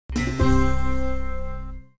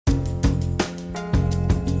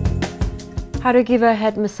How to give a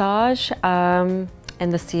head massage in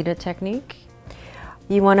the seated technique.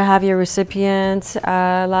 You want to have your recipient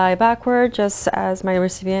lie backward, just as my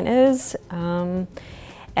recipient is,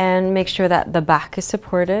 and make sure that the back is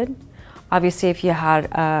supported. Obviously, if you had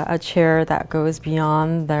a chair that goes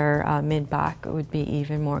beyond their mid-back, it would be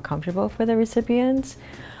even more comfortable for the recipients.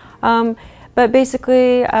 But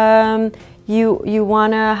basically, you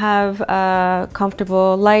want to have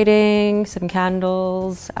comfortable lighting, some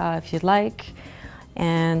candles if you'd like,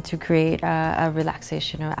 and to create a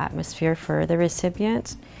relaxation or atmosphere for the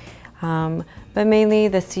recipient. But mainly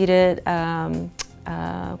the seated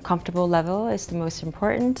comfortable level is the most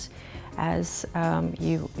important, as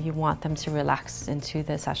you want them to relax into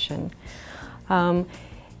the session.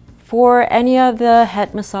 For any of the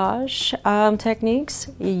head massage techniques,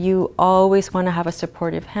 you always want to have a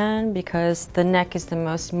supportive hand, because the neck is the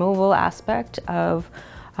most mobile aspect of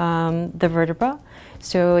the vertebra.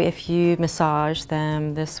 So if you massage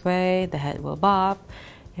them this way, the head will bob.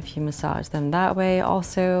 If you massage them that way,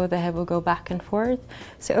 also the head will go back and forth.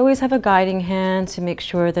 So always have a guiding hand to make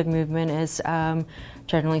sure the movement is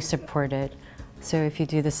generally supported. So if you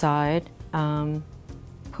do the side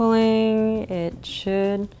pulling, it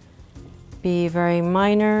should be very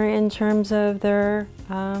minor in terms of their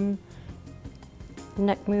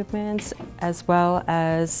neck movements, as well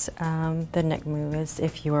as the neck movements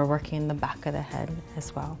if you are working the back of the head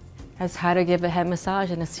as well. As how to give a head massage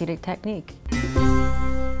in a seated technique.